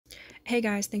Hey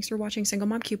guys, thanks for watching Single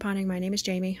Mom Couponing. My name is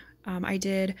Jamie. I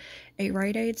did a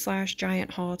Rite Aid /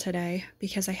 Giant haul today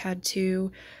because I had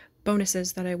two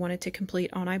bonuses that I wanted to complete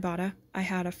on Ibotta. I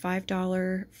had a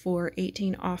 $5 for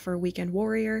 18 offer Weekend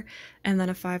Warrior and then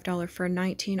a $5 for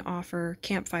 19 offer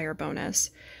Campfire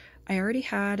bonus. I already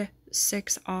had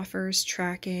 6 offers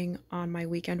tracking on my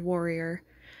Weekend Warrior.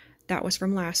 That was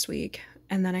from last week.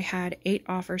 And then I had 8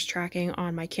 offers tracking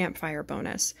on my Campfire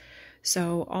bonus.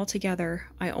 So altogether,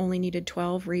 I only needed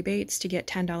 12 rebates to get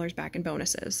 $10 back in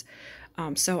bonuses.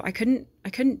 So I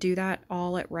couldn't do that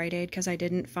all at Rite Aid because I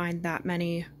didn't find that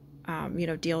many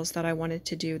deals that I wanted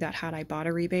to do that had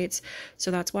Ibotta rebates. So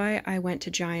that's why I went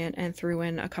to Giant and threw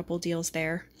in a couple deals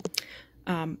there.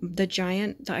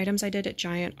 The items I did at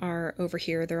Giant are over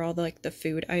here. They're all the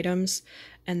food items.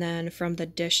 And then from the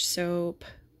dish soap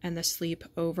and the sleep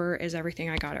over is everything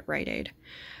I got at Rite Aid.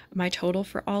 My total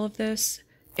for all of this,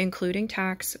 including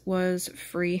tax, was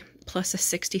free plus a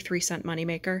 63-cent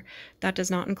moneymaker. That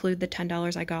does not include the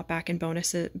 $10 I got back in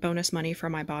bonus money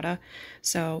from Ibotta.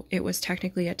 So it was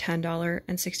technically a $10.63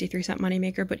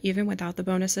 moneymaker, but even without the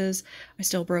bonuses, I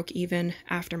still broke even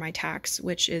after my tax,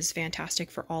 which is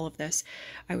fantastic for all of this.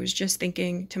 I was just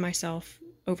thinking to myself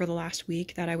over the last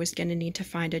week that I was going to need to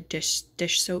find a dish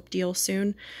soap deal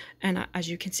soon, and as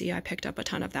you can see, I picked up a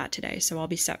ton of that today, so I'll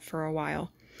be set for a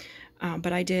while.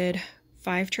 But I did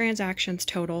 5 transactions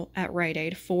total at Rite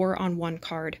Aid, 4 on one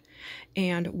card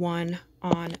and 1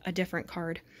 on a different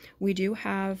card. We do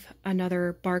have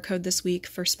another barcode this week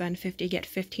for spend 50, get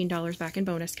 $15 back in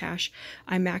bonus cash.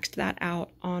 I maxed that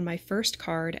out on my first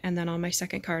card, and then on my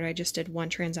second card I just did 1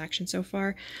 transaction so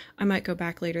far. I might go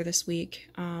back later this week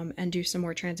and do some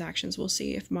more transactions. We'll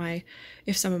see if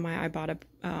some of my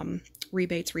Ibotta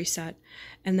rebates reset.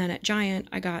 And then at Giant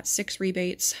I got 6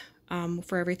 rebates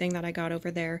for everything that I got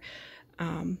over there.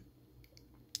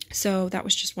 So that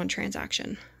was just 1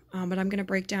 transaction. But I'm going to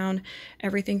break down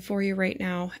everything for you right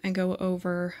now and go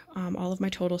over all of my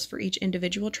totals for each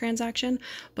individual transaction,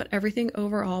 but everything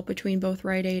overall between both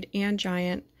Rite Aid and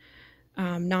Giant,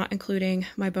 not including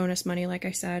my bonus money, like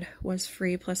I said, was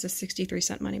free plus a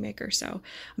 63-cent moneymaker. So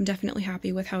I'm definitely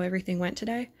happy with how everything went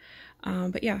today.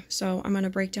 But yeah, so I'm going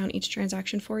to break down each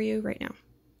transaction for you right now.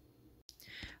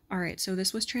 Alright, so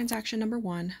this was transaction number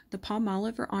 1. The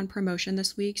Palmolive are on promotion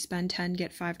this week. Spend 10,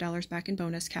 get $5 back in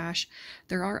bonus cash.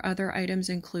 There are other items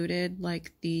included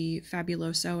like the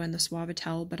Fabuloso and the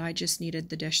Suavitel, but I just needed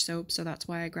the dish soap, so that's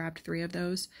why I grabbed 3 of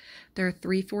those. They're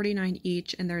 $3.49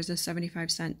 each, and there's a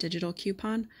 75-cent digital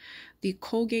coupon. The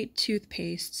Colgate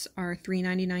toothpastes are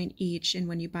 $3.99 each, and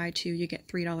when you buy 2, you get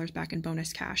 $3 back in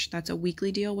bonus cash. That's a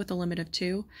weekly deal with a limit of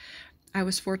 2. I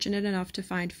was fortunate enough to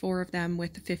find 4 of them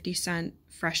with 50-cent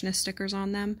freshness stickers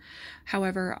on them.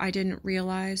 However, I didn't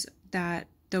realize that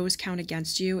those count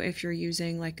against you if you're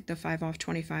using like the 5 off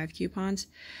 25 coupons.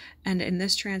 And in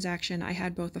this transaction, I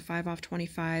had both a 5 off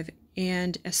 25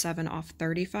 and a 7 off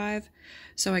 35.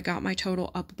 So I got my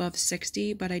total up above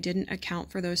 60, but I didn't account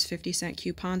for those 50-cent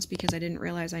coupons because I didn't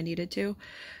realize I needed to.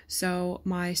 So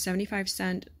my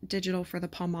 75-cent digital for the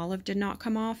Palmolive did not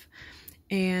come off.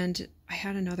 And I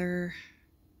had another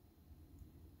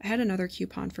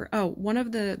coupon for, one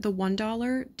of the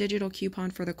 $1 digital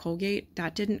coupon for the Colgate,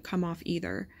 that didn't come off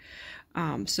either.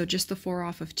 So just the 4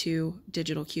 off of 2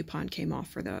 digital coupon came off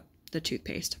for the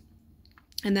toothpaste.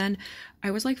 And then I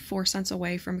was like 4 cents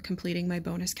away from completing my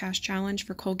bonus cash challenge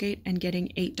for Colgate and getting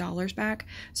 $8 back.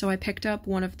 So I picked up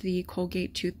one of the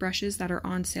Colgate toothbrushes that are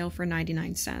on sale for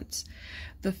 99 cents.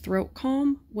 The Throat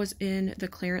Calm was in the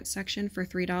clearance section for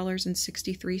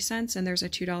 $3.63, and there's a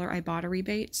 $2 Ibotta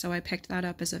rebate, so I picked that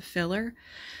up as a filler.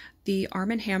 The Arm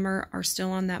 & Hammer are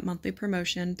still on that monthly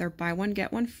promotion. They're buy one,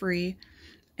 get one free.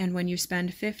 And when you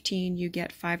spend $15, you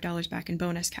get $5 back in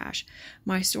bonus cash.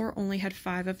 My store only had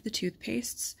 5 of the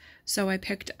toothpastes, so I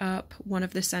picked up one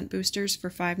of the scent boosters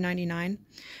for $5.99,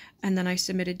 and then I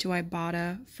submitted to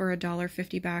Ibotta for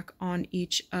 $1.50 back on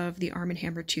each of the Arm &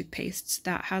 Hammer toothpastes.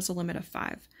 That has a limit of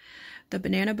 5. The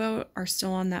Banana Boat are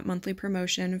still on that monthly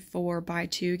promotion for buy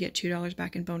 2, get $2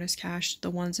 back in bonus cash. The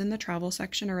ones in the travel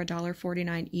section are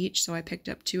 $1.49 each, so I picked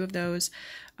up 2 of those.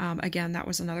 Again, that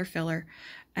was another filler.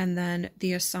 And then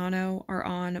the Asano are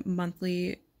on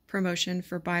monthly promotion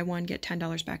for buy 1, get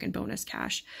 $10 back in bonus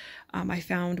cash. I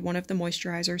found one of the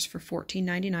moisturizers for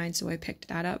 $14.99, so I picked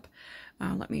that up.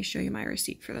 Let me show you my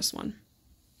receipt for this one.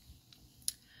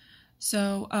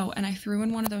 So, and I threw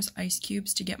in one of those ice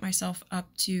cubes to get myself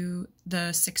up to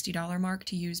the $60 mark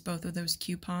to use both of those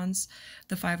coupons,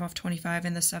 the 5 off 25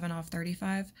 and the 7 off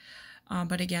 35.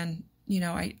 But again,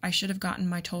 I should have gotten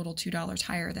my total $2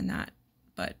 higher than that,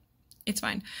 but it's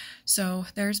fine. So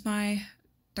there's my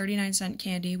 39-cent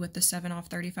candy with the 7 off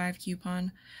 35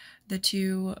 coupon, the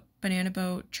 2 Banana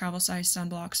Boat travel size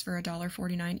sunblocks for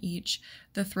 $1.49 each,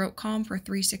 the Throat Calm for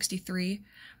 $3.63,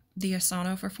 the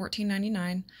Asano for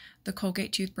 $14.99, the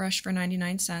Colgate toothbrush for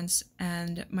 99 cents,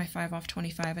 and my 5 off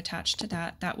 25 attached to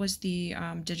that. That was the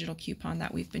digital coupon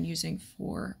that we've been using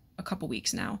for a couple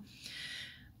weeks now.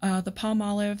 The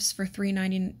Palmolives for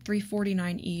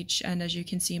 $3.49 each, and as you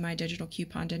can see, my digital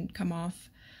coupon didn't come off.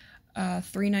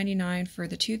 $3.99 for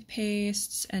the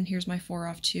toothpastes, and here's my 4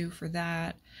 off 2 for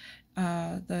that.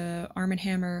 The Arm &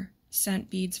 Hammer scent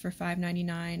beads for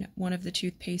 $5.99, one of the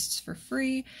toothpastes for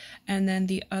free, and then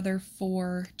the other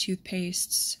 4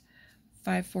 toothpastes,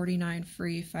 $5.49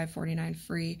 free, $5.49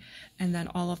 free, and then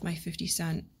all of my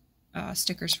 50-cent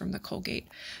stickers from the Colgate.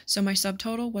 So my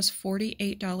subtotal was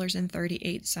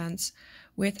 $48.38.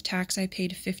 With tax, I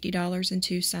paid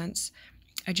 $50.02.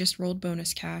 I just rolled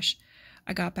bonus cash.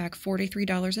 I got back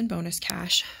 $43 in bonus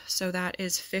cash. So that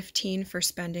is $15 for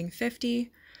spending $50,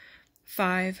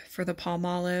 $5 for the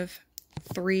Palmolive,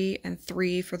 $3 and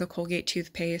 $3 for the Colgate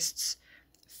toothpastes,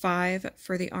 $5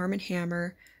 for the Arm &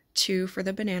 Hammer, $2 for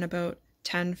the Banana Boat,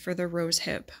 $10 for the Rose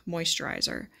Hip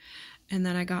moisturizer. And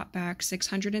then I got back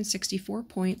 664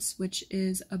 points, which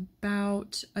is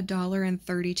about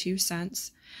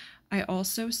 $1.32. I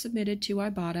also submitted to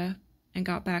Ibotta and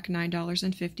got back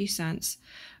 $9.50.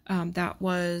 That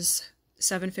was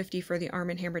 $7.50 for the Arm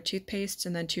 & Hammer toothpastes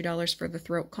and then $2 for the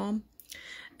Throat Calm.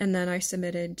 And then I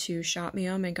submitted to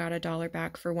Shopmium and got $1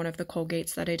 back for one of the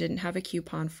Colgates that I didn't have a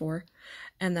coupon for.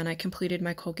 And then I completed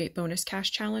my Colgate bonus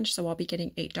cash challenge, so I'll be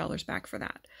getting $8 back for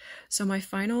that. So my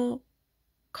final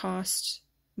cost,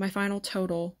 my final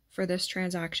total for this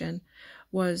transaction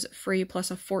was free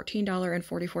plus a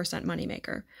 $14.44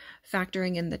 moneymaker.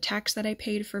 Factoring in the tax that I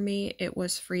paid for me, it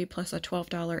was free plus a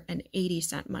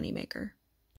 $12.80 moneymaker.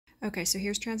 Okay, so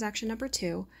here's transaction number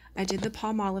 2. I did the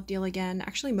Palmolive deal again.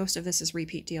 Actually, most of this is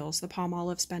repeat deals. The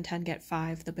Palmolive spend 10, get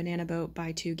 5, the Banana Boat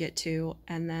buy 2, get 2,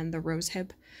 and then the Rose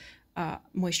Hip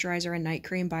moisturizer and night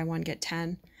cream buy 1, get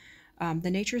 10.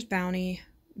 The Nature's Bounty,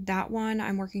 that one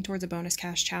I'm working towards a bonus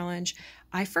cash challenge.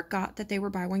 I forgot that they were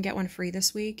buy 1, get 1 free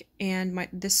this week, and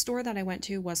this store that I went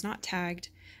to was not tagged,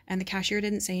 and the cashier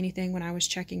didn't say anything when I was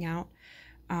checking out.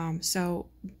 So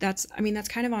that's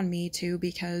kind of on me too,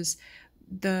 because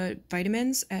the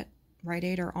vitamins at Rite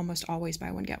Aid are almost always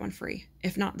buy 1, get 1 free.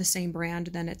 If not the same brand,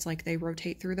 then it's like they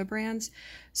rotate through the brands.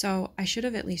 So I should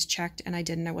have at least checked, and I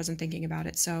didn't. I wasn't thinking about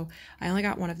it. So I only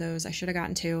got 1 of those. I should have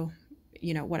gotten 2.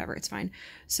 You know, whatever, it's fine.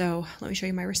 So let me show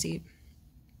you my receipt.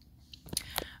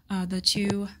 The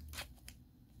 2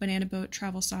 Banana Boat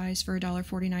travel size for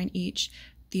 $1.49 each.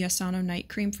 The Asano night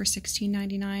cream for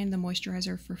 $16.99. The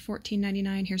moisturizer for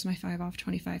 $14.99. Here's my 5 off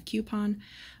 25 coupon.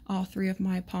 All 3 of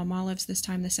my Palmolives, this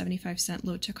time the 75-cent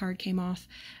load to card came off.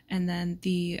 And then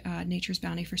the Nature's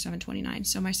Bounty for $7.29.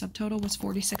 So my subtotal was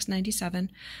 $46.97.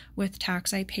 With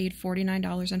tax, I paid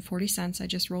 $49.40. I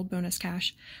just rolled bonus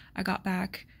cash. I got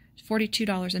back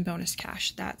 $42 in bonus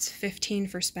cash. That's $15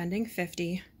 for spending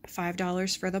 $50,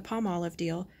 $5 for the Palmolive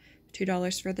deal,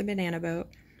 $2 for the Banana Boat,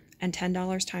 and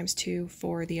 $10 times 2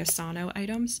 for the Asano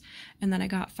items. And then I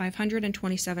got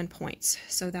 527 points.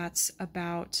 So that's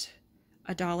about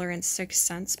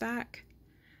 $1.06 back.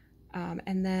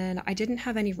 And then I didn't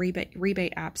have any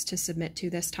rebate apps to submit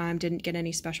to this time, didn't get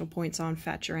any special points on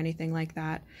Fetch or anything like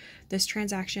that. This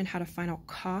transaction had a final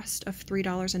cost of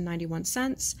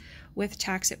 $3.91. With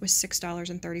tax, it was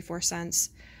 $6.34.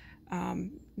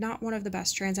 Not one of the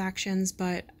best transactions,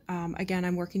 but again,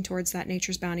 I'm working towards that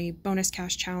Nature's Bounty bonus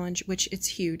cash challenge, which it's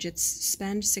huge. It's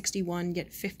spend 61,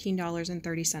 get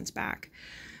 $15.30 back.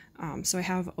 So I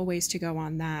have a ways to go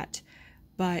on that.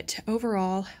 But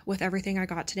overall, with everything I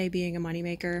got today being a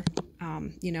moneymaker,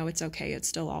 you know, it's okay. It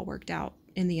still all worked out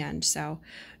in the end. So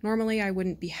normally I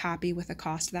wouldn't be happy with a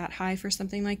cost that high for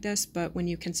something like this, but when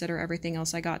you consider everything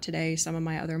else I got today, some of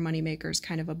my other moneymakers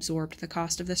kind of absorbed the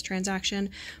cost of this transaction.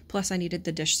 Plus I needed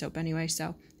the dish soap anyway,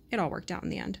 so it all worked out in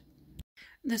the end.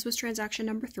 This was transaction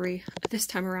number 3. This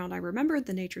time around I remembered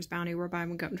the Nature's Bounty were buy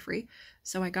 1, get 1 free,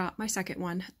 so I got my second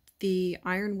one. The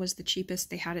iron was the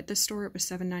cheapest they had at this store. It was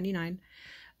 $7.99.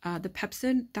 The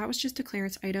Pepsid, that was just a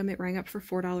clearance item. It rang up for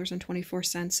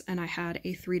 $4.24, and I had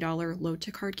a $3 load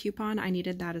to card coupon. I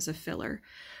needed that as a filler.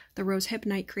 The Rose Hip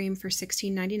Night Cream for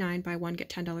 $16.99. Buy 1, get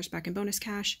 $10 back in bonus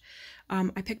cash.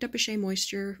 I picked up a Shea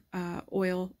Moisture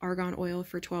oil, argan oil,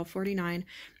 for $12.49.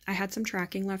 I had some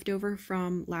tracking left over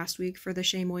from last week for the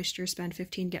Shea Moisture spend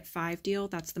 15, get 5 deal.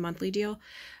 That's the monthly deal.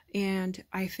 And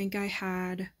I think I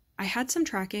had some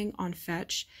tracking on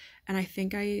Fetch, and I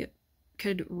think I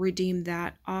could redeem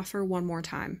that offer one more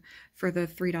time for the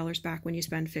 $3 back when you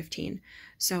spend $15.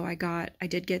 So I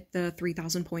did get the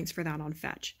 3,000 points for that on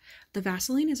Fetch. The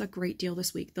Vaseline is a great deal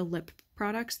this week. The lip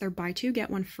products, they're buy two, get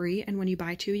one free. And when you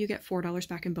buy two, you get $4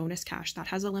 back in bonus cash. That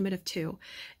has a limit of 2.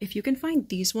 If you can find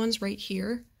these ones right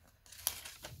here,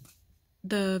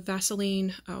 the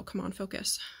Vaseline, oh, come on,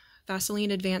 focus.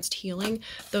 Vaseline Advanced Healing,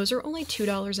 those are only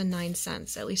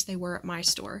 $2.09. At least they were at my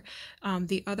store.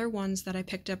 The other ones that I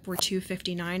picked up were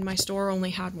 $2.59. My store only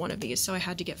had one of these, so I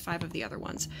had to get 5 of the other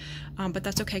ones. But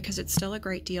that's okay because it's still a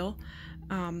great deal.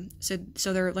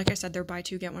 So they're, like I said, they're buy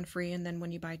two, get one free, and then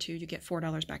when you buy two, you get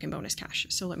 $4 back in bonus cash.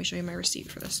 So let me show you my receipt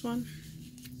for this one.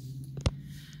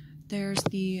 There's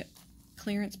the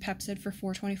clearance Pepsid for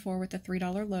 $4.24 with the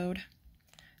 $3 load.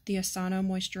 The Asana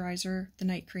Moisturizer, the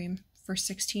night cream, for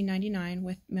 $16.99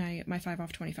 with my 5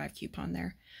 off 25 coupon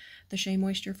there. The Shea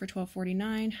Moisture for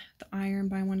 $12.49. The Iron,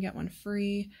 buy one, get one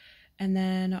free. And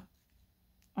then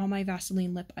all my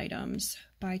Vaseline lip items,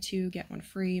 buy two, get one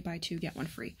free, buy two, get one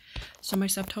free. So my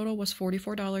subtotal was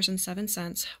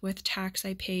 $44.07. With tax,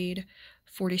 I paid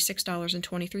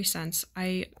 $46.23.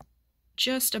 I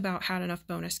just about had enough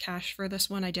bonus cash for this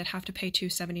one. I did have to pay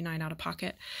 $2.79 out of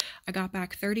pocket. I got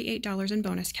back $38 in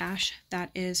bonus cash.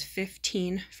 That is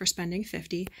 $15 for spending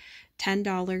 $50,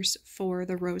 $10 for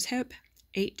the rose hip,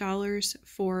 $8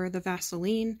 for the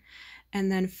Vaseline,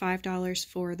 and then $5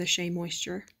 for the Shea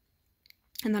Moisture.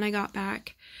 And then I got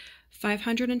back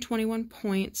 521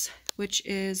 points, which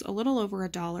is a little over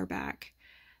 $1 back.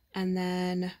 And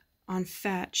then on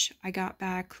Fetch, I got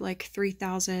back like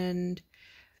 3,000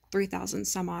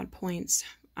 some odd points.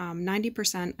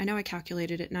 90%, I know I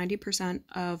calculated it, 90%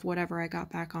 of whatever I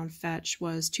got back on Fetch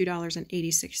was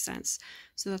 $2.86.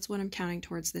 So that's what I'm counting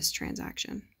towards this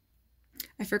transaction.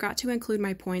 I forgot to include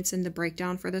my points in the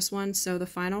breakdown for this one, so the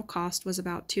final cost was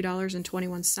about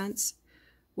 $2.21.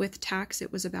 With tax,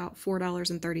 it was about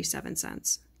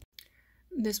 $4.37.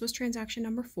 This was transaction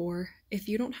number 4. If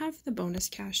you don't have the bonus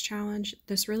cash challenge,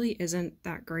 this really isn't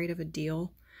that great of a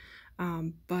deal.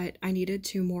 But I needed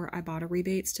 2 more Ibotta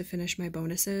rebates to finish my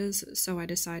bonuses, so I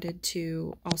decided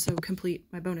to also complete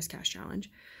my bonus cash challenge.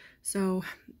 So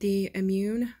the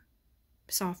Immune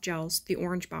soft gels, the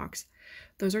orange box,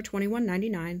 those are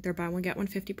 $21.99. They're buy one, get one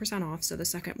 50% off, so the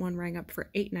second one rang up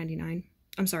for $8.99.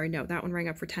 I'm sorry, no, that one rang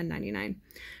up for $10.99.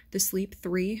 The Sleep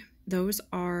 3, those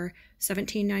are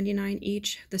 $17.99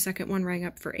 each. The second one rang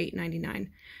up for $8.99.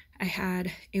 I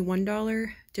had a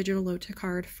 $1 digital load to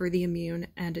card for the Immune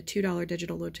and a $2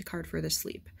 digital load to card for the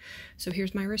Sleep. So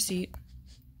here's my receipt.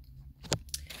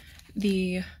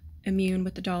 The Immune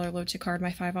with the $1 load to card,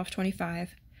 my 5 off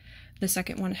 25. The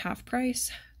second one half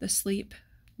price. The Sleep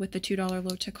with the $2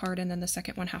 load to card, and then the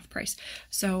second one half price.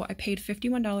 So I paid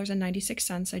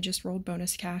 $51.96. I just rolled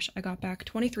bonus cash. I got back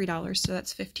 $23, so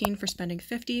that's $15 for spending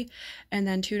 $50, and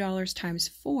then $2 times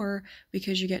 4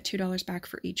 because you get $2 back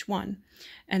for each one.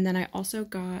 And then I also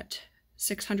got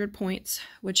 600 points,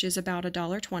 which is about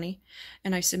 $1.20,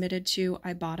 and I submitted to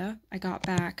Ibotta. I got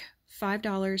back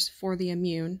 $5 for the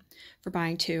Immune for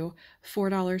buying 2,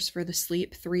 $4 for the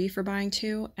Sleep 3 for buying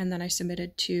 2, and then I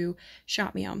submitted to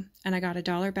Shopmium, and I got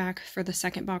 $1 back for the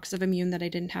second box of Immune that I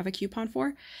didn't have a coupon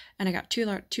for, and I got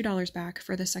 $2 back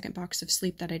for the second box of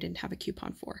Sleep that I didn't have a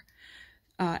coupon for.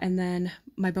 And then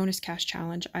my bonus cash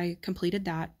challenge, I completed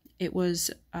that. It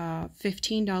was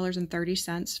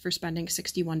 $15.30 for spending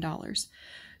 $61.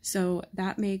 So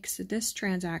that makes this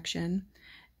transaction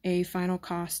a final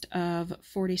cost of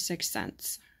 46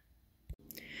 cents.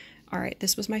 All right,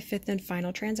 this was my 5th and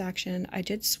final transaction. I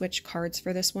did switch cards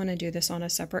for this one and do this on a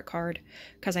separate card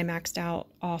because I maxed out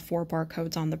all 4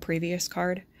 barcodes on the previous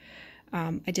card.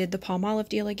 I did the Palmolive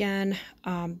deal again.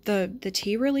 The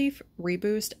Tea Relief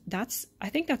Reboost, I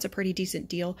think that's a pretty decent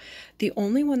deal. The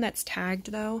only one that's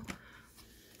tagged though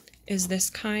is this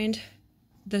kind,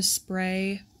 the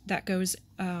spray that goes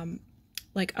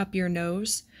like up your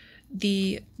nose.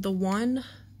 The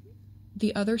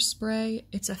other spray,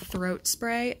 it's a throat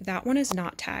spray. That one is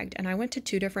not tagged, and I went to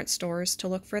 2 different stores to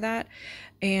look for that,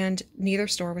 and neither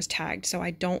store was tagged, so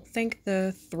I don't think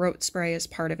the throat spray is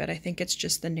part of it. I think it's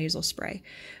just the nasal spray.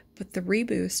 But the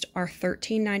Reboost are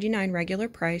 $13.99 regular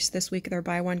price. This week they're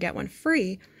buy one, get one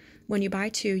free. When you buy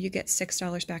 2, you get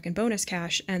 $6 back in bonus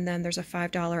cash, and then there's a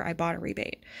 $5 Ibotta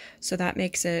rebate. So that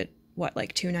makes it, what,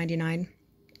 like $2.99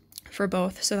 for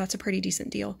both, so that's a pretty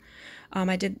decent deal.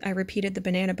 I repeated the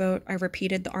Banana Boat, I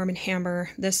repeated the Arm & Hammer.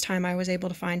 This time I was able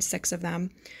to find 6 of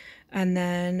them. And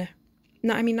then,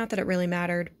 not that it really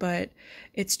mattered, but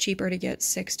it's cheaper to get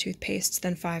 6 toothpastes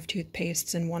than 5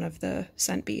 toothpastes and 1 of the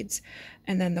scent beads.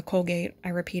 And then the Colgate, I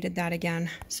repeated that again.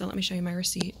 So let me show you my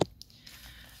receipt.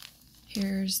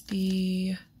 Here's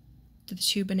the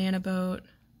 2 Banana Boat,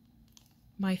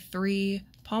 my 3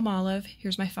 Palmolive.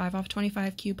 Here's my 5 off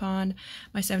 25 coupon,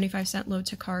 my 75-cent load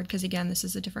to card, because again, this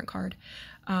is a different card.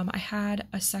 I had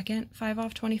a second 5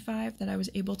 off 25 that I was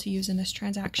able to use in this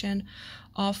transaction.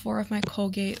 All 4 of my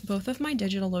Colgate, both of my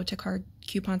digital load to card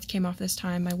coupons came off this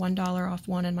time, my $1 off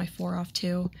 1 and my 4 off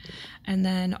 2. And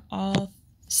then all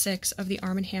 6 of the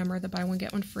Arm & Hammer, the buy one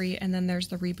get one free, and then there's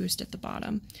the Reboost at the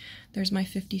bottom. There's my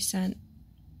 50-cent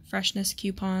freshness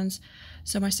coupons.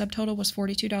 So my subtotal was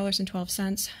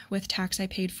 $42.12. With tax, I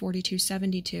paid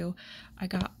 $42.72. I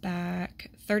got back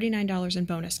 $39 in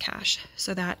bonus cash.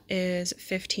 So that is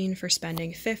 $15 for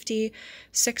spending $50,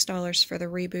 $6 for the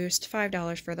Reboost,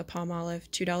 $5 for the Palmolive,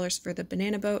 $2 for the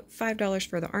Banana Boat, $5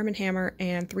 for the Arm & Hammer,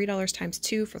 and $3 times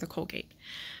 2 for the Colgate.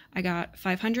 I got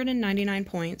 599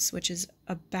 points, which is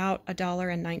about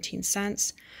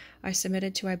 $1.19. I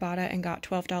submitted to Ibotta and got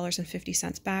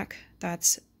 $12.50 back.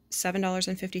 That's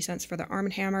 $7.50 for the Arm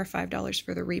 & Hammer, $5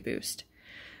 for the Reboost.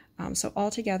 So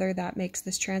altogether, that makes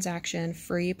this transaction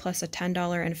free plus a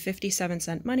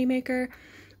 $10.57 moneymaker.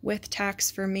 With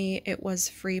tax for me, it was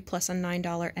free plus a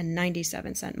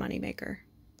 $9.97 moneymaker.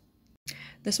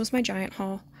 This was my giant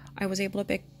haul. I was able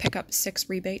to pick up 6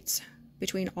 rebates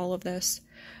between all of this.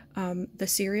 The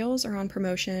cereals are on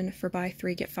promotion for buy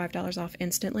 3, get $5 off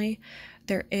instantly.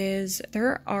 There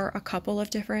are a couple of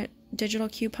different digital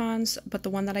coupons, but the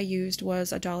one that I used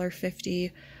was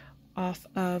 $1.50 off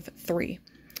of 3.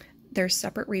 There's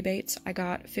separate rebates. I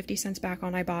got 50 cents back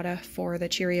on Ibotta for the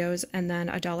Cheerios and then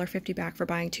 $1.50 back for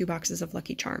buying 2 boxes of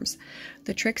Lucky Charms.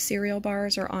 The Trix cereal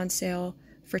bars are on sale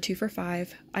for 2 for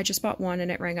 $5. I just bought 1 and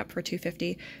it rang up for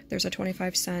 $2.50. There's a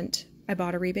 25-cent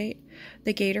Ibotta rebate.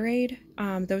 The Gatorade,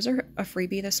 those are a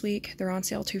freebie this week. They're on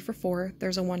sale 2 for $4.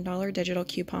 There's a $1 digital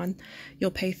coupon.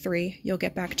 You'll pay $3. You'll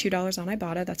get back $2 on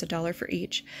Ibotta. That's $1 for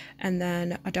each. And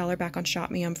then $1 back on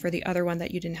ShopMeum for the other one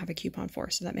that you didn't have a coupon for.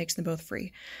 So that makes them both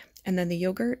free. And then the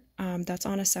yogurt, that's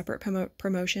on a separate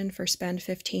promotion for spend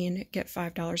 $15, get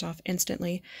 $5 off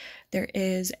instantly. There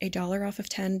is a $1 off of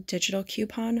 10 digital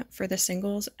coupon for the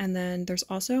singles. And then there's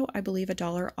also, I believe, a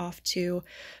 $1 off too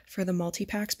for the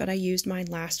multi-packs, but I used mine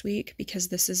last week because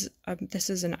this is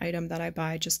an item that I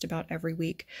buy just about every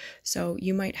week. So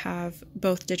you might have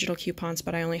both digital coupons,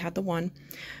 but I only had the one.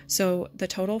 So the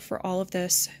total for all of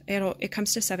this, it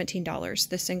comes to $17.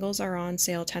 The singles are on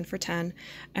sale 10 for 10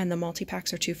 and the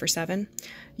multi-packs are 2 for $7.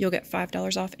 You'll get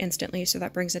 $5 off instantly, so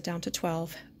that brings it down to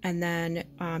 $12. And then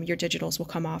your digitals will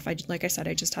come off. Like I said,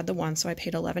 I just had the one, so I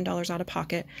paid $11 out of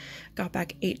pocket, got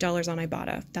back $8 on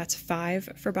Ibotta. That's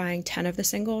 $5 for buying 10 of the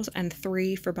singles and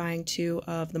 $3 for buying 2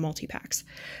 of the multi-packs.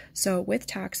 So with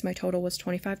tax, my total was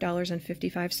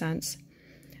 $25.55.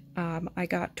 I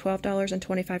got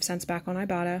 $12.25 back on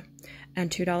Ibotta and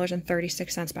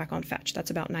 $2.36 back on Fetch.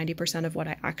 That's about 90% of what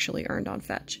I actually earned on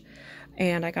Fetch.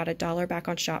 And I got $1 back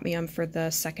on ShopMeum for the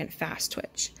second fast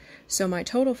twitch. So my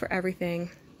total for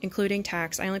everything, including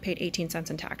tax, I only paid 18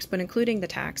 cents in tax, but including the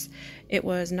tax, it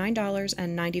was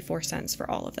 $9.94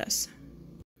 for all of this.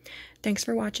 Thanks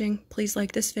for watching. Please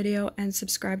like this video and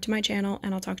subscribe to my channel,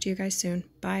 and I'll talk to you guys soon.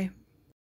 Bye.